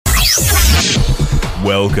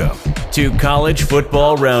Welcome to College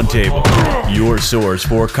Football Roundtable, your source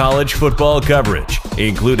for college football coverage,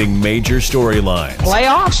 including major storylines,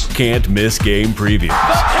 playoffs, can't miss game previews,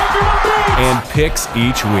 and picks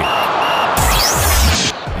each week.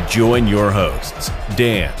 Join your hosts,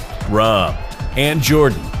 Dan, Rob, and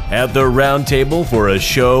Jordan at the Roundtable for a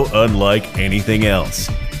show unlike anything else.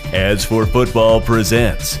 As for Football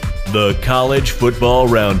presents the College Football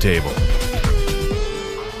Roundtable.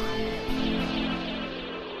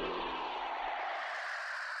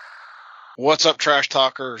 What's up, trash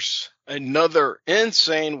talkers? Another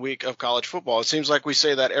insane week of college football. It seems like we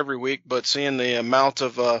say that every week, but seeing the amount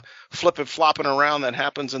of flipping, flopping around that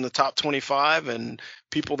happens in the top 25 and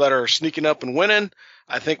people that are sneaking up and winning,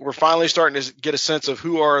 I think we're finally starting to get a sense of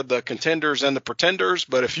who are the contenders and the pretenders.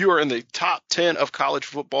 But if you are in the top 10 of college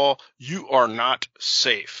football, you are not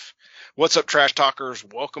safe. What's up, trash talkers?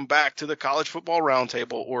 Welcome back to the College Football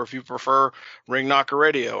Roundtable, or if you prefer, Ring Knocker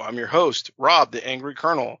Radio. I'm your host, Rob, the Angry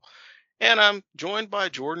Colonel. And I'm joined by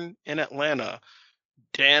Jordan in Atlanta.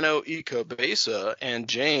 Dano Icabeza and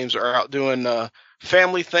James are out doing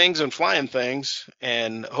family things and flying things,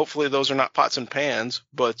 and hopefully those are not pots and pans,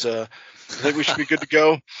 but I think we should be good to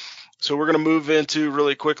go. So we're going to move into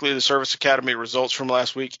really quickly the Service Academy results from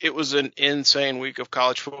last week. It was an insane week of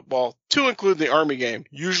college football, to include the Army game.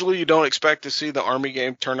 Usually you don't expect to see the Army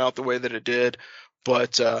game turn out the way that it did,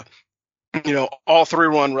 but all three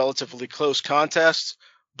won relatively close contests.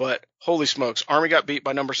 But holy smokes, Army got beat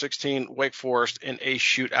by number 16 Wake Forest in a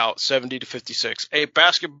shootout, 70-56, a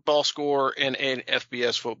basketball score in an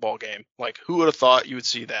FBS football game. Like, who would have thought you would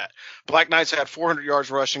see that? Black Knights had 400 yards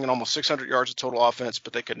rushing and almost 600 yards of total offense,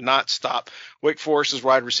 but they could not stop Wake Forest's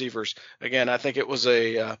wide receivers. Again, I think it was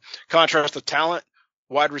a contrast of talent.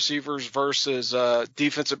 Wide receivers versus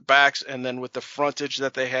defensive backs, and then with the frontage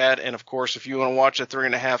that they had. And, of course, if you want to watch a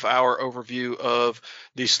 3.5-hour overview of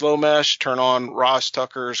the slow mesh, turn on Ross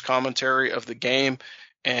Tucker's commentary of the game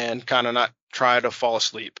and kind of not try to fall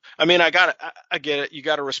asleep. I mean, I get it. You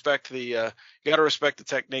got to respect the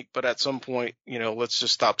technique, but at some point, let's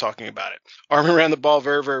just stop talking about it. Army ran the ball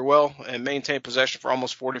very, very well and maintained possession for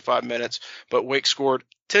almost 45 minutes, but Wake scored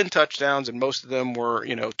 10 touchdowns, and most of them were,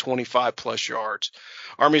 25 plus yards.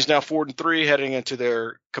 Army's now 4-3 heading into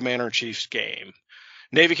their Commander-in-Chief's game.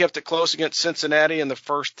 Navy kept it close against Cincinnati in the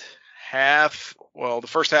first half. Well, the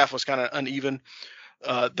first half was kind of uneven,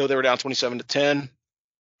 though they were down 27-10.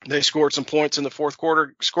 They scored some points in the fourth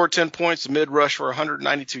quarter, scored 10 points, the mid-rush for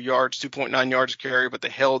 192 yards, 2.9 yards a carry, but they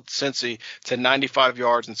held Cincy to 95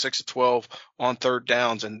 yards and 6 of 12 on third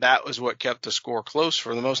downs, and that was what kept the score close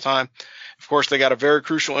for the most time. Of course, they got a very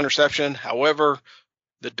crucial interception. However,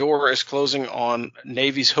 the door is closing on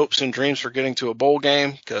Navy's hopes and dreams for getting to a bowl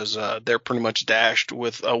game because they're pretty much dashed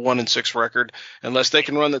with a 1-6 record unless they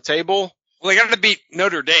can run the table. Well, they got to beat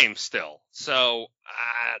Notre Dame still, so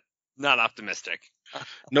not optimistic.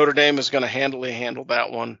 Notre Dame is going to handle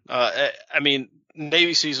that one. I mean,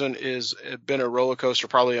 Navy season has been a roller coaster,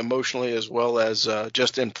 probably emotionally as well as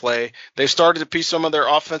just in play. They started to piece some of their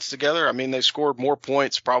offense together. I mean, they scored more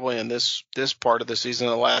points probably in this part of the season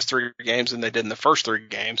in the last three games than they did in the first three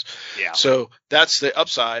games. Yeah. So that's the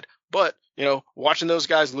upside. But, watching those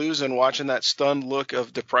guys lose and watching that stunned look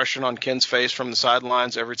of depression on Ken's face from the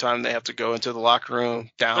sidelines every time they have to go into the locker room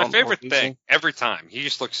down. My favorite thing every time. He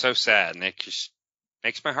just looks so sad, and it just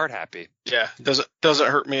makes my heart happy. Yeah, doesn't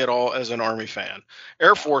hurt me at all as an Army fan.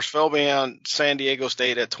 Air Force fell behind San Diego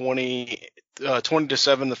State at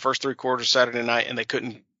 20-7 the first three quarters Saturday night, and they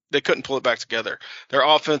couldn't pull it back together. Their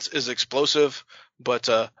offense is explosive, but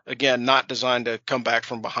again, not designed to come back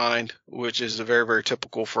from behind, which is very, very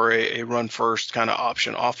typical for a run first kind of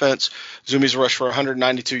option offense. Zoomies rushed for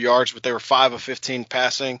 192 yards, but they were 5 of 15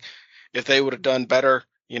 passing. If they would have done better,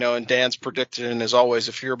 and Dan's prediction, as always,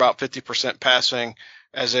 if you're about 50% passing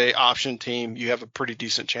as a option team, you have a pretty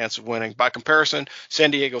decent chance of winning. By comparison,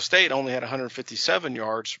 San Diego State only had 157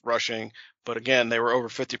 yards rushing, but again, they were over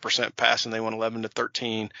 50% passing. They went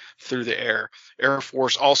 11-13 through the air. Air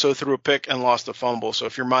Force also threw a pick and lost a fumble. So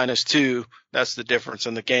if you're -2, that's the difference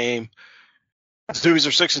in the game. Zoomies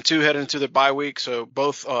are 6-2 heading into the bye week. So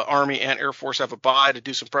both Army and Air Force have a bye to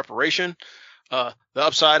do some preparation. The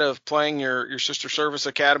upside of playing your sister service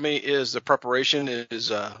academy is the preparation is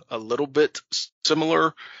a little bit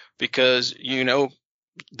similar because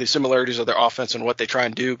the similarities of their offense and what they try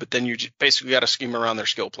and do, but then you basically got to scheme around their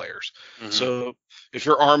skill players. Mm-hmm. So if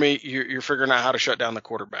you're Army, you're figuring out how to shut down the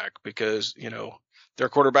quarterback because their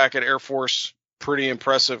quarterback at Air Force, pretty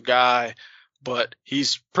impressive guy, but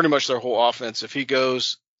he's pretty much their whole offense. If he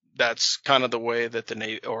goes, that's kind of the way that the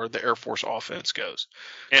Navy or the Air Force offense goes.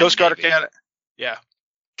 And Coast Guard Academy. Yeah.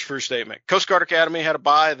 True statement. Coast Guard Academy had a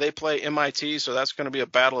bye. They play MIT, so that's going to be a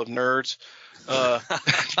battle of nerds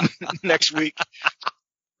next week.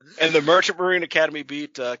 And the Merchant Marine Academy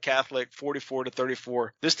beat Catholic 44-34.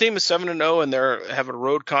 This team is 7-0, and they're having a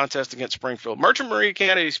road contest against Springfield. Merchant Marine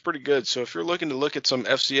Academy is pretty good, so if you're looking to look at some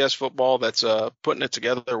FCS football that's putting it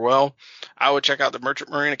together well, I would check out the Merchant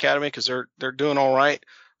Marine Academy because they're doing all right.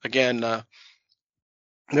 Again,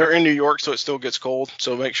 they're in New York, so it still gets cold.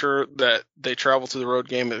 So make sure that they travel to the road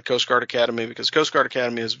game at the Coast Guard Academy because Coast Guard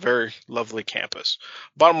Academy is a very lovely campus.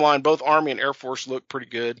 Bottom line, both Army and Air Force look pretty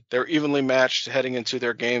good. They're evenly matched heading into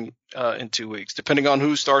their game in 2 weeks. Depending on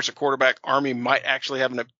who starts at quarterback, Army might actually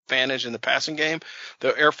have an advantage in the passing game.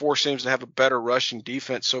 The Air Force seems to have a better rushing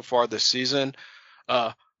defense so far this season.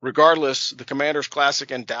 Regardless, the Commanders Classic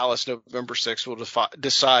in Dallas, November 6th, will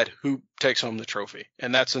decide who takes home the trophy.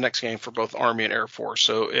 And that's the next game for both Army and Air Force.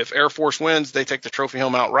 So if Air Force wins, they take the trophy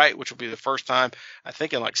home outright, which will be the first time, I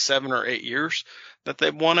think, in like 7 or 8 years that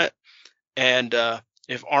they've won it. And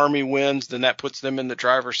if Army wins, then that puts them in the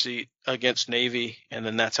driver's seat against Navy, and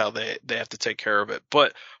then that's how they have to take care of it.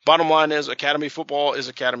 But bottom line is Academy football is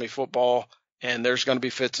Academy football, and there's going to be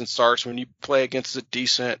fits and starts. When you play against a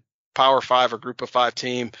decent Power 5 or Group of 5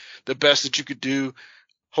 team, the best that you could do,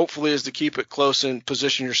 hopefully, is to keep it close and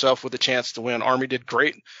position yourself with a chance to win. Army did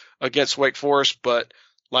great against Wake Forest, but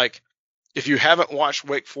like if you haven't watched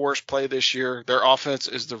Wake Forest play this year, their offense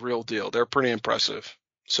is the real deal. They're pretty impressive.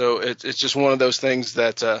 So it's just one of those things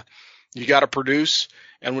that you got to produce,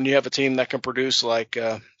 and when you have a team that can produce like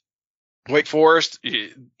Wake Forest,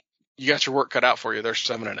 you got your work cut out for you. They're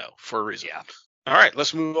 7-0 for a reason. Yeah. All right,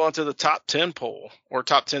 let's move on to the top 10 poll or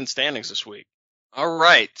top 10 standings this week. All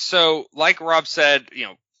right. So like Rob said,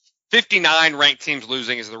 59 ranked teams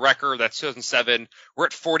losing is the record. That's 2007. We're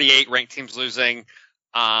at 48 ranked teams losing.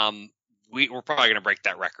 We're probably going to break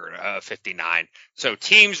that record of 59. So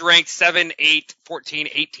teams ranked 7, 8, 14,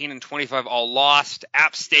 18, and 25 all lost.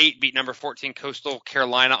 App State beat number 14 Coastal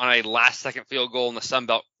Carolina on a last-second field goal in the Sun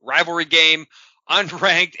Belt rivalry game.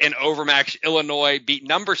 Unranked and overmatched Illinois beat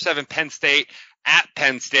number 7 Penn State at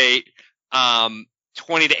Penn State,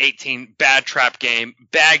 20-18. Bad trap game,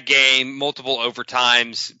 bad game, multiple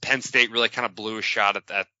overtimes. Penn State really kind of blew a shot at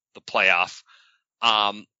the playoff.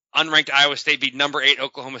 Unranked Iowa State beat number 8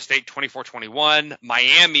 Oklahoma State 24-21.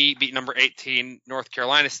 Miami beat number 18 North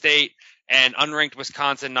Carolina State, and unranked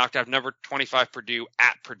Wisconsin knocked out number 25 Purdue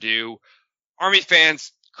at Purdue. Army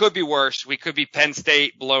fans, could be worse. We could be Penn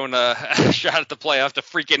State blowing a shot at the playoff to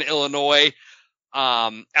freaking Illinois.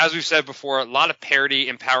 As we've said before, a lot of parity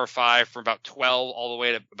in Power 5 from about 12 all the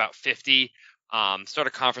way to about 50. Sort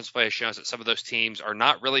of conference play shows that some of those teams are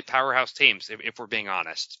not really powerhouse teams, if we're being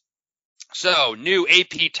honest. So, new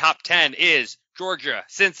AP top 10 is Georgia,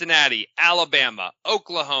 Cincinnati, Alabama,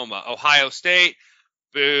 Oklahoma, Ohio State,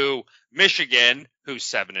 boo, Michigan, who's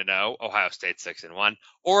 7-0, Ohio State 6-1,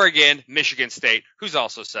 Oregon, Michigan State, who's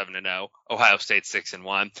also 7-0, Ohio State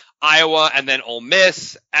 6-1, Iowa, and then Ole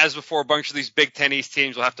Miss. As before, a bunch of these Big Ten East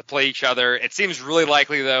teams will have to play each other. It seems really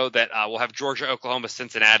likely, though, that we'll have Georgia, Oklahoma,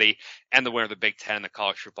 Cincinnati, and the winner of the Big Ten in the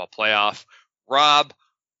college football playoff. Rob,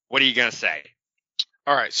 what are you going to say?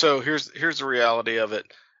 All right, so here's the reality of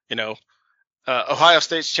it. Ohio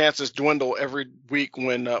State's chances dwindle every week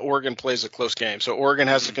when Oregon plays a close game. So Oregon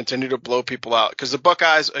has to continue to blow people out because the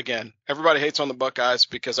Buckeyes, again, everybody hates on the Buckeyes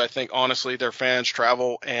because I think, honestly, their fans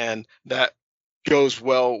travel and that goes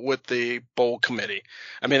well with the bowl committee.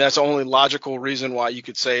 I mean, that's the only logical reason why you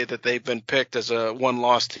could say that they've been picked as a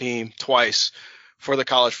one-loss team twice for the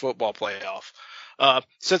college football playoff.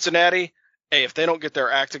 Cincinnati, hey, if they don't get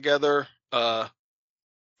their act together,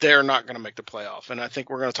 they're not going to make the playoff. And I think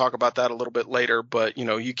we're going to talk about that a little bit later. But,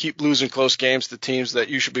 you keep losing close games to teams that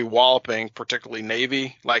you should be walloping, particularly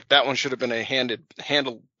Navy. Like that one should have been a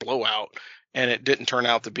handled blowout, and it didn't turn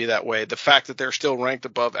out to be that way. The fact that they're still ranked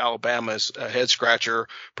above Alabama is a head scratcher,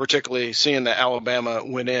 particularly seeing that Alabama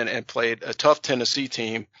went in and played a tough Tennessee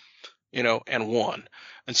team, and won.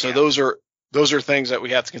 And so those are things that we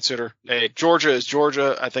have to consider. Hey, Georgia is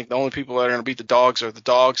Georgia. I think the only people that are going to beat the Dogs are the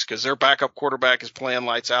Dogs because their backup quarterback is playing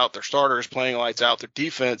lights out. Their starter is playing lights out. Their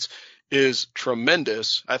defense is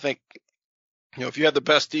tremendous. I think, if you have the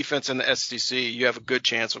best defense in the SEC, you have a good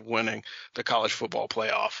chance of winning the college football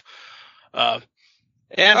playoff. There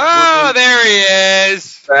he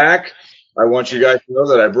is. Back. I want you guys to know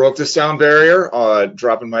that I broke the sound barrier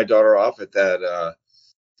dropping my daughter off at that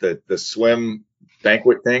the swim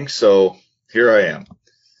banquet thing. So here I am.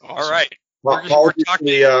 All right. We're talking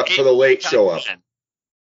for the late show up.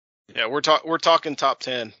 Yeah, we're talking top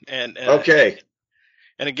 10. And okay.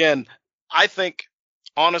 And again, I think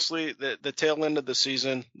honestly the tail end of the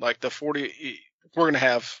season, like the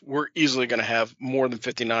we're easily going to have more than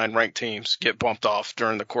 59 ranked teams get bumped off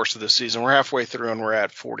during the course of this season. We're halfway through and we're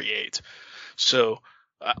at 48. So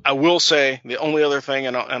I will say the only other thing,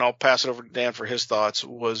 and I'll pass it over to Dan for his thoughts,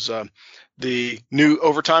 was the new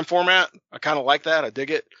overtime format. I kind of like that. I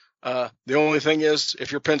dig it. The only thing is,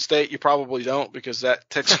 if you're Penn State, you probably don't, because that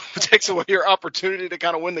takes away your opportunity to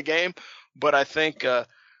kind of win the game. But I think, that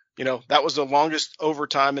was the longest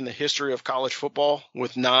overtime in the history of college football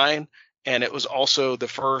with 9. And it was also the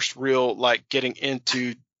first real, getting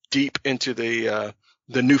deep into the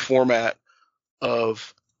new format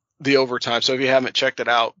of the overtime. So if you haven't checked it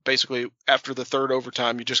out, basically after the third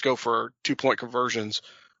overtime, you just go for 2-point conversions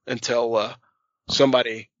until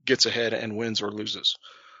somebody gets ahead and wins or loses.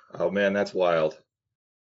 Oh man, that's wild.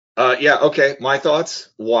 Okay. My thoughts.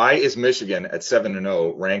 Why is Michigan at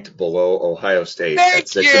 7-0 ranked below Ohio State at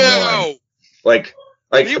 6-1?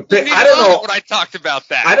 I don't know what I talked about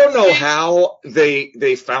that. I don't know how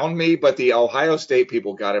they found me, but the Ohio State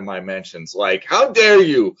people got in my mentions. How dare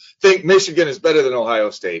you think Michigan is better than Ohio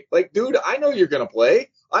State? Dude, I know you're going to play.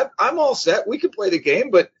 I'm all set. We can play the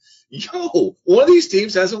game, but one of these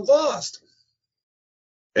teams hasn't lost.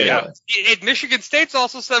 Anyway. Yeah. Michigan State's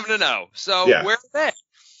also 7-0. So where are they?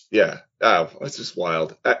 Yeah. Oh, that's just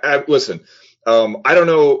wild. Listen. I don't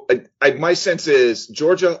know. My sense is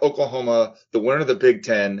Georgia, Oklahoma, the winner of the Big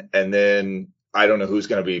Ten, and then I don't know who's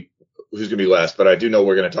going to be last, but I do know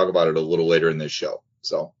we're going to talk about it a little later in this show.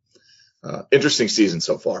 So, interesting season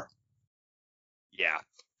so far. Yeah,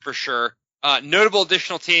 for sure. Notable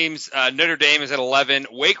additional teams: Notre Dame is at 11,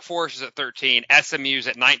 Wake Forest is at 13, SMU is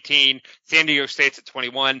at 19, San Diego State's at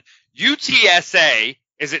 21, UTSA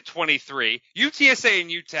is at 23. UTSA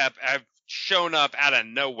and UTEP have shown up out of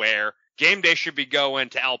nowhere. Game day should be going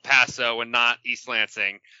to El Paso and not East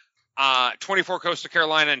Lansing. 24 Coastal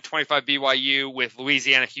Carolina and 25 BYU, with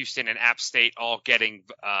Louisiana, Houston, and App State all getting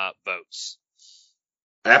votes.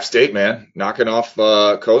 App State, man, knocking off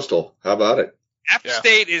Coastal. How about it? App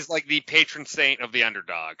State is like the patron saint of the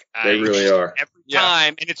underdog. They really are. Every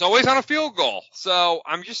time, and it's always on a field goal. So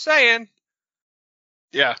I'm just saying.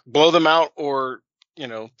 Yeah, blow them out or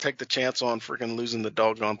take the chance on freaking losing the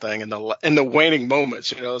doggone thing in the waning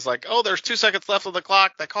moments. It's like, oh, there's 2 seconds left on the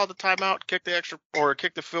clock. They called the timeout, kick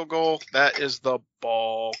the field goal. That is the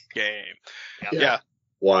ball game. Yeah.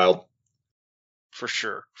 Wild. For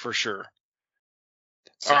sure.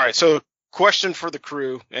 All right. So question for the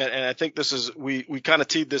crew. And I think this is, we kind of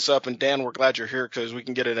teed this up, and Dan, we're glad you're here because we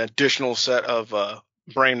can get an additional set of,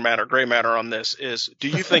 gray matter on this is, do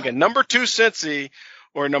you think a number 2 Cincy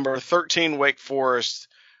or number 13 Wake Forest,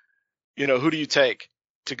 who do you take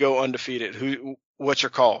to go undefeated? What's your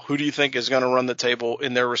call? Who do you think is going to run the table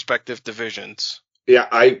in their respective divisions? Yeah,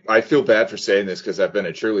 I feel bad for saying this because I've been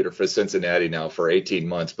a cheerleader for Cincinnati now for 18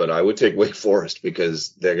 months, but I would take Wake Forest because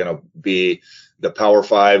they're going to be the Power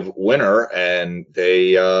 5 winner, and they,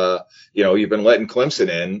 you've been letting Clemson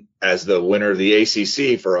in as the winner of the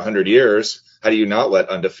ACC for 100 years. How do you not let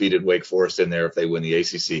undefeated Wake Forest in there if they win the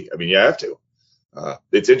ACC? I mean, you have to.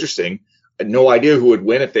 It's interesting. I had no idea who would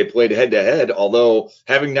win if they played head to head, although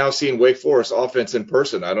having now seen Wake Forest offense in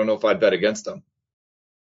person, I don't know if I'd bet against them.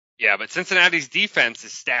 Yeah, but Cincinnati's defense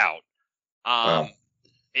is stout.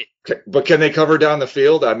 But can they cover down the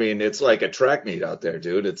field? I mean, it's like a track meet out there,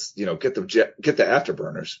 dude. It's, get the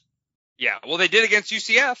afterburners. Yeah, well, they did against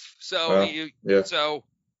UCF. So,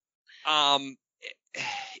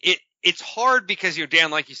 it's hard because,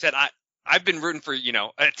 Dan, like you said, I've been rooting for,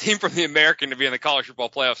 a team from the American to be in the college football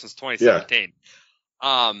playoffs since 2017.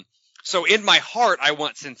 Yeah. So in my heart, I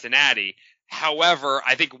want Cincinnati. However,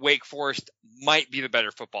 I think Wake Forest might be the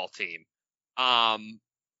better football team.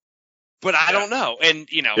 But I don't know. And,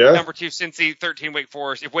 number 2, Cincy, 13, Wake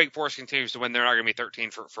Forest. If Wake Forest continues to win, they're not going to be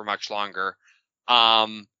 13 for much longer.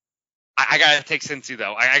 I got to take Cincy,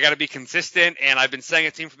 though. I got to be consistent, and I've been saying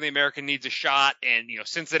a team from the American needs a shot, and,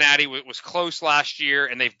 Cincinnati was close last year,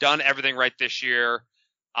 and they've done everything right this year.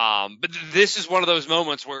 But this is one of those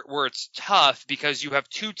moments where it's tough because you have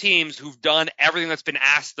 2 teams who've done everything that's been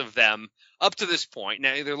asked of them up to this point.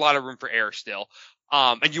 Now, there's a lot of room for error still.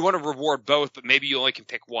 And you want to reward both, but maybe you only can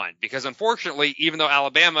pick one because, unfortunately, even though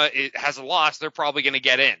Alabama has a loss, they're probably going to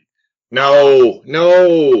get in. No,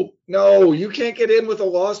 you can't get in with a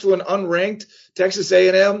loss to an unranked Texas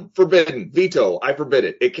A&M. Forbidden. Veto. I forbid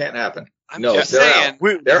it. It can't happen. They're saying.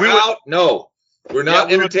 Out. They're out. No, we're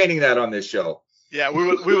not entertaining that on this show. Yeah,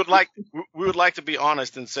 we would like to be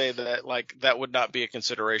honest and say that that would not be a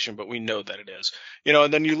consideration, but we know that it is.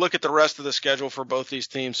 And then you look at the rest of the schedule for both these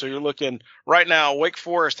teams. So you're looking right now, Wake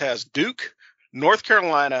Forest has Duke, North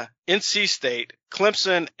Carolina, NC State,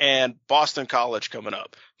 Clemson, and Boston College coming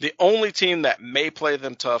up. The only team that may play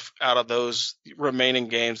them tough out of those remaining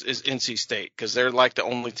games is NC State, because they're like the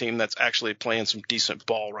only team that's actually playing some decent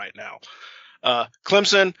ball right now.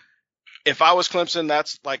 Clemson, if I was Clemson,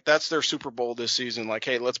 that's their Super Bowl this season. Like,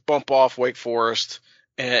 hey, let's bump off Wake Forest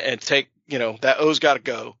and take, that O's got to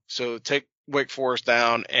go. So take Wake Forest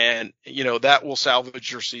down, and, that will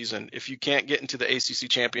salvage your season. If you can't get into the ACC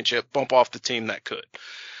championship, bump off the team that could.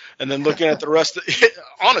 And then looking at the rest of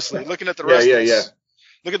honestly, looking at the rest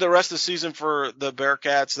look at the rest of the season for the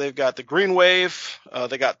Bearcats. They've got the Green Wave,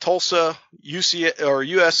 they got Tulsa,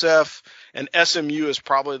 USF, and SMU is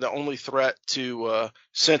probably the only threat to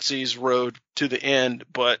Cincy's road to the end.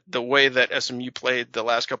 But the way that SMU played the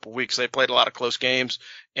last couple of weeks, they played a lot of close games,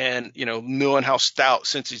 and knowing how stout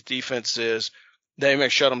Cincy's defense is, they may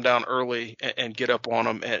shut them down early and get up on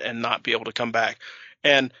them and not be able to come back.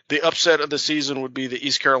 And the upset of the season would be the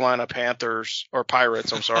East Carolina Pirates.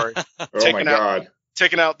 I'm sorry. Oh my God.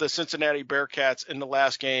 Taking out the Cincinnati Bearcats in the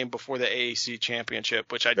last game before the AAC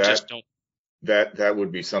championship, which just don't. That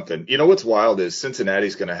would be something. You know what's wild is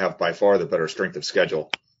Cincinnati's going to have by far the better strength of schedule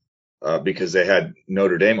because they had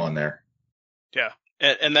Notre Dame on there. Yeah,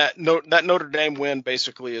 and that Notre Dame win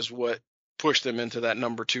basically is what pushed them into that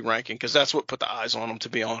number 2 ranking, because that's what put the eyes on them, to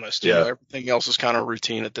be honest. Everything else is kind of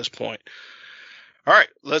routine at this point. All right,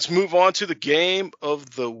 let's move on to the game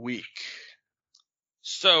of the week.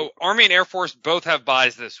 So Army and Air Force both have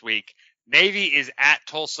buys this week. Navy is at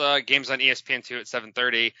Tulsa. Game's on ESPN2 at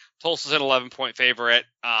 7:30. Tulsa's an 11-point favorite.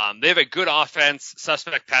 They have a good offense,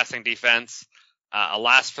 suspect passing defense.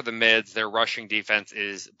 Alas for the mids, their rushing defense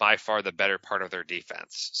is by far the better part of their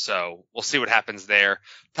defense. So we'll see what happens there.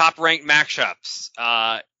 Top-ranked matchups.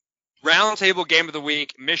 Roundtable game of the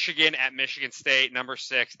week, Michigan at Michigan State, number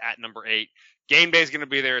 6 at number 8. Game day is going to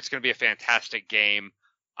be there. It's going to be a fantastic game.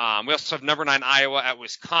 We also have number 9 Iowa at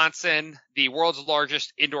Wisconsin, the world's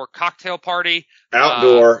largest indoor cocktail party.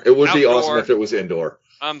 Outdoor. It would be awesome if it was indoor.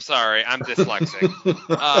 I'm sorry. I'm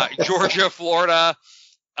dyslexic. Georgia, Florida,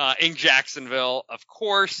 in Jacksonville, of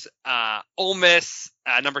course. Ole Miss,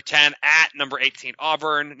 number 10 at number 18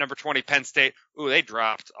 Auburn, number 20 Penn State. Ooh, they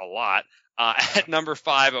dropped a lot. At number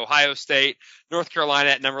 5, Ohio State, North Carolina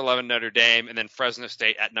at number 11, Notre Dame, and then Fresno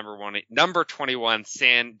State at number 21,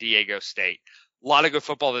 San Diego State. A lot of good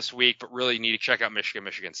football this week, but really you need to check out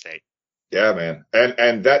Michigan State. Yeah, man.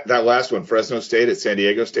 And that last one, Fresno State at San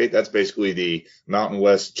Diego State, that's basically the Mountain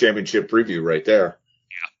West Championship preview right there.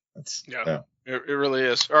 Yeah. It really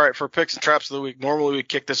is. All right, for picks and traps of the week, normally we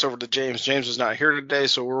kick this over to James. James is not here today,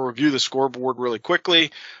 so we'll review the scoreboard really quickly.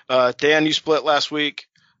 Dan, you split last week.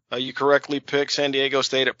 You correctly picked San Diego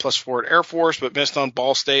State at +4 at Air Force, but missed on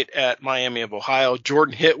Ball State at Miami of Ohio.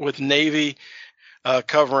 Jordan hit with Navy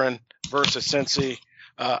covering versus Cincy.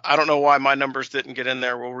 I don't know why my numbers didn't get in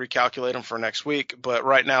there. We'll recalculate them for next week. But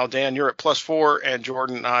right now, Dan, you're at +4, and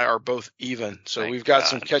Jordan and I are both even. So we've got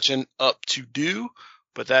some catching up to do,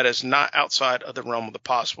 but that is not outside of the realm of the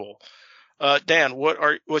possible. Dan,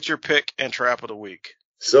 what's your pick and trap of the week?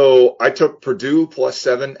 So I took Purdue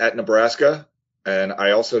 +7 at Nebraska. And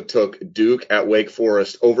I also took Duke at Wake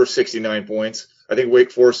Forest over 69 points. I think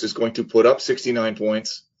Wake Forest is going to put up 69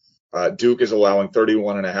 points. Duke is allowing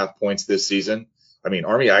 31.5 points this season. I mean,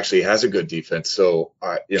 Army actually has a good defense. So,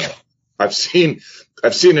 I've seen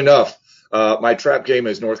enough. My trap game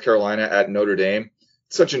is North Carolina at Notre Dame.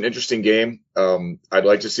 It's such an interesting game. I'd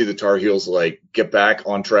like to see the Tar Heels get back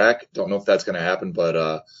on track. Don't know if that's going to happen,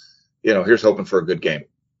 but here's hoping for a good game.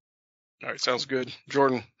 All right. Sounds good.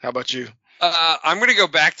 Jordan, how about you? I'm going to go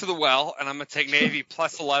back to the well, and I'm going to take Navy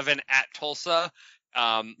 +11 at Tulsa.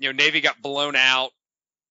 Navy got blown out,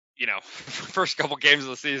 first couple games of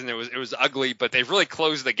the season. It was ugly, but they've really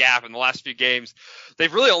closed the gap in the last few games.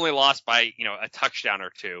 They've really only lost by, a touchdown or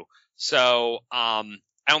two. So, I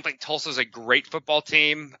don't think Tulsa's a great football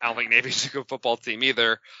team. I don't think Navy's a good football team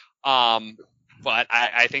either. But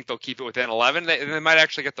I think they'll keep it within 11. They might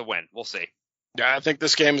actually get the win. We'll see. Yeah, I think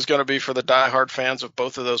this game is going to be for the diehard fans of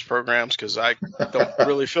both of those programs, because I don't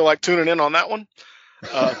really feel like tuning in on that one.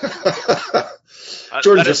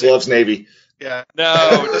 Jordan just loves Navy. Yeah. No.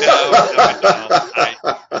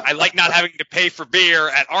 I like not having to pay for beer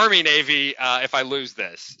at Army Navy if I lose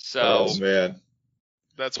this. So. Oh, man.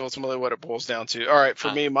 That's ultimately what it boils down to. All right,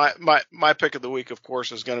 for me, my pick of the week, of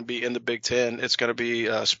course, is going to be in the Big Ten. It's going to be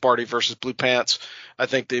Sparty versus Blue Pants. I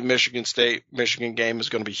think the Michigan game is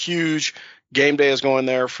going to be huge. Game day is going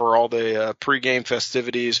there for all the pregame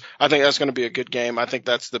festivities. I think that's going to be a good game. I think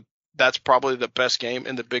that's probably the best game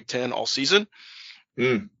in the Big Ten all season.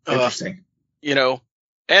 Interesting.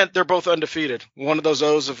 And they're both undefeated. One of those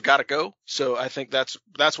O's have got to go. So I think that's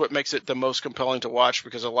what makes it the most compelling to watch,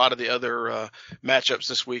 because a lot of the other matchups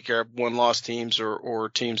this week are one-loss teams or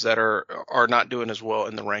teams that are not doing as well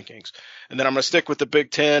in the rankings. And then I'm going to stick with the Big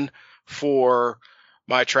Ten for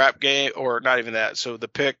my trap game, or not even that. So the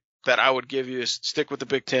pick that I would give you is stick with the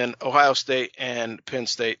Big Ten, Ohio State and Penn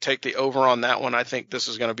State. Take the over on that one. I think this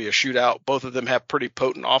is going to be a shootout. Both of them have pretty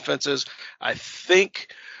potent offenses. I think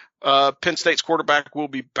Penn State's quarterback will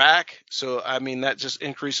be back. So, I mean, that just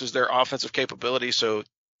increases their offensive capability. So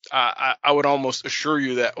I would almost assure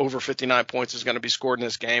you that over 59 points is going to be scored in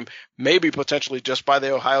this game, maybe potentially just by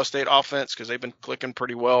the Ohio State offense, because they've been clicking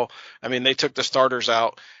pretty well. I mean, they took the starters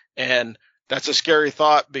out, and that's a scary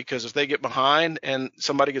thought, because if they get behind and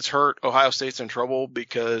somebody gets hurt, Ohio State's in trouble,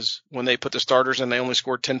 because when they put the starters in, they only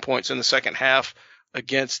scored 10 points in the second half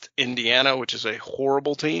against Indiana, which is a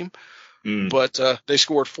horrible team. But they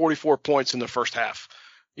scored 44 points in the first half,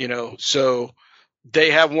 so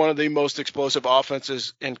they have one of the most explosive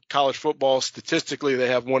offenses in college football. Statistically, they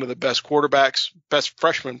have one of the best quarterbacks, best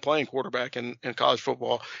freshman playing quarterback in college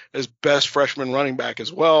football, as best freshman running back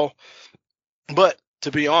as well. But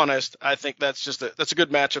to be honest, I think that's a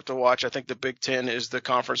good matchup to watch. I think the Big Ten is the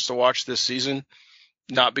conference to watch this season,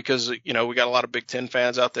 not because, we got a lot of Big Ten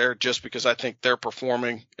fans out there, just because I think they're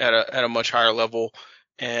performing at a much higher level.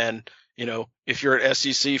 And, if you're an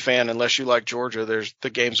SEC fan, unless you like Georgia, the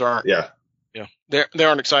games aren't, they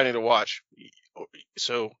aren't exciting to watch.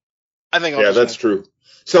 So I think, that's true.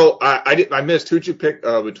 So I missed, who'd you pick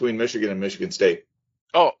between Michigan and Michigan State?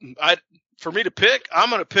 Oh, for me to pick,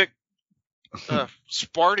 I'm going to pick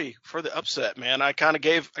Sparty for the upset, man. I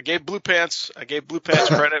gave Blue Pants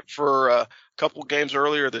credit for a couple games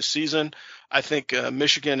earlier this season. I think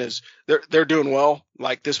Michigan they're doing well.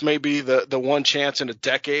 Like, this may be the one chance in a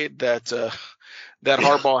decade that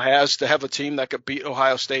Harbaugh has to have a team that could beat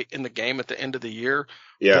Ohio State in the game at the end of the year.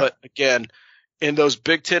 Yeah. But again, in those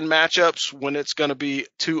Big Ten matchups, when it's going to be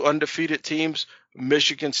two undefeated teams,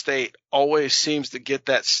 Michigan State always seems to get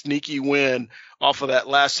that sneaky win off of that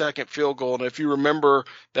last second field goal. And if you remember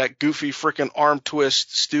that goofy freaking arm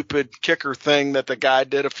twist, stupid kicker thing that the guy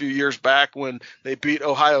did a few years back when they beat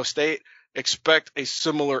Ohio State, expect a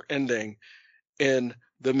similar ending in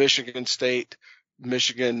the Michigan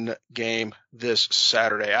State-Michigan game this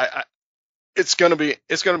Saturday. It's going to be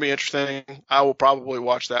interesting. I will probably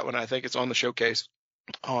watch that one. I think it's on the showcase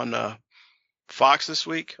on Fox this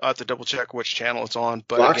week. I'll have to double check which channel it's on.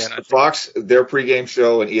 But Fox, their pregame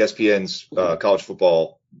show, and ESPN's college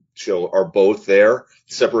football show are both there,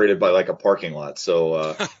 separated by like a parking lot.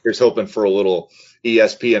 So here's hoping for a little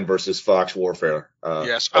ESPN versus Fox warfare.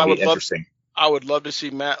 Yes, interesting. I would love to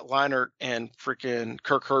see Matt Leinart and freaking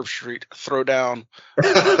Kirk Herbstreit throw down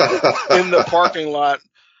in the parking lot,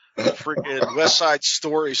 freaking West Side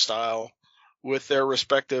Story style, with their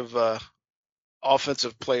respective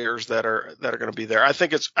offensive players that are going to be there. I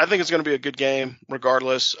think it's going to be a good game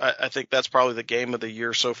regardless. I think that's probably the game of the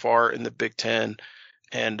year so far in the Big Ten,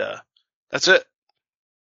 and that's it.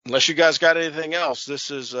 Unless you guys got anything else,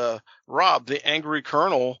 this is Rob, the Angry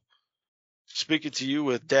Colonel, speaking to you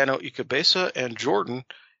with Dano Ikebesa and Jordan,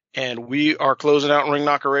 and we are closing out Ring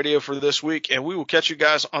Knocker Radio for this week, and we will catch you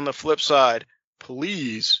guys on the flip side.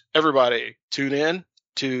 Please, everybody, tune in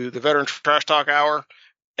to the Veteran Trash Talk Hour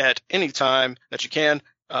at any time that you can.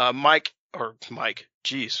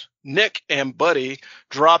 Nick and Buddy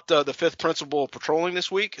dropped the fifth principle of patrolling this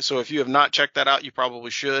week. So if you have not checked that out, you probably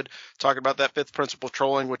should. Talking about that fifth principle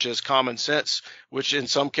trolling, which is common sense, which in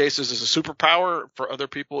some cases is a superpower. For other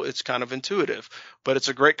people, it's kind of intuitive. But it's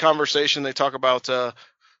a great conversation. They talk about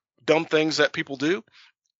dumb things that people do.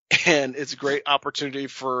 And it's a great opportunity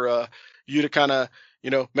for you to kind of,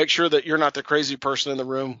 make sure that you're not the crazy person in the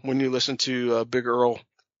room when you listen to Big Earl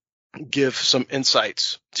give some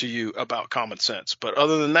insights to you about common sense. But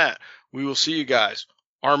other than that, we will see you guys.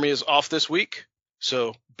 Army is off this week,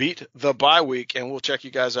 so beat the bye week, and we'll check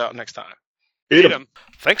you guys out next time. Beat 'em.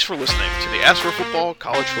 Thanks for listening to the Ask for Football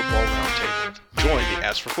College Football Roundtable. Join the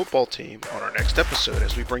Ask for Football team on our next episode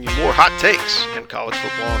as we bring you more hot takes and college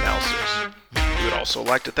football analysis. We would also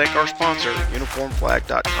like to thank our sponsor,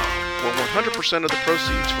 UniformFlag.com, where 100% of the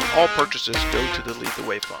proceeds from all purchases go to the Lead the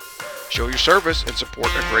Way Fund. Show your service and support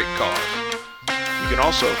a great cause. You can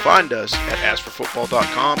also find us at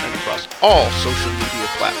AskForFootball.com and across all social media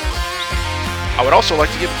platforms. I would also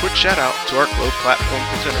like to give a quick shout out to our Globe Platform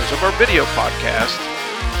presenters of our video podcast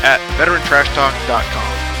at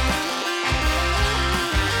VeteranTrashTalk.com.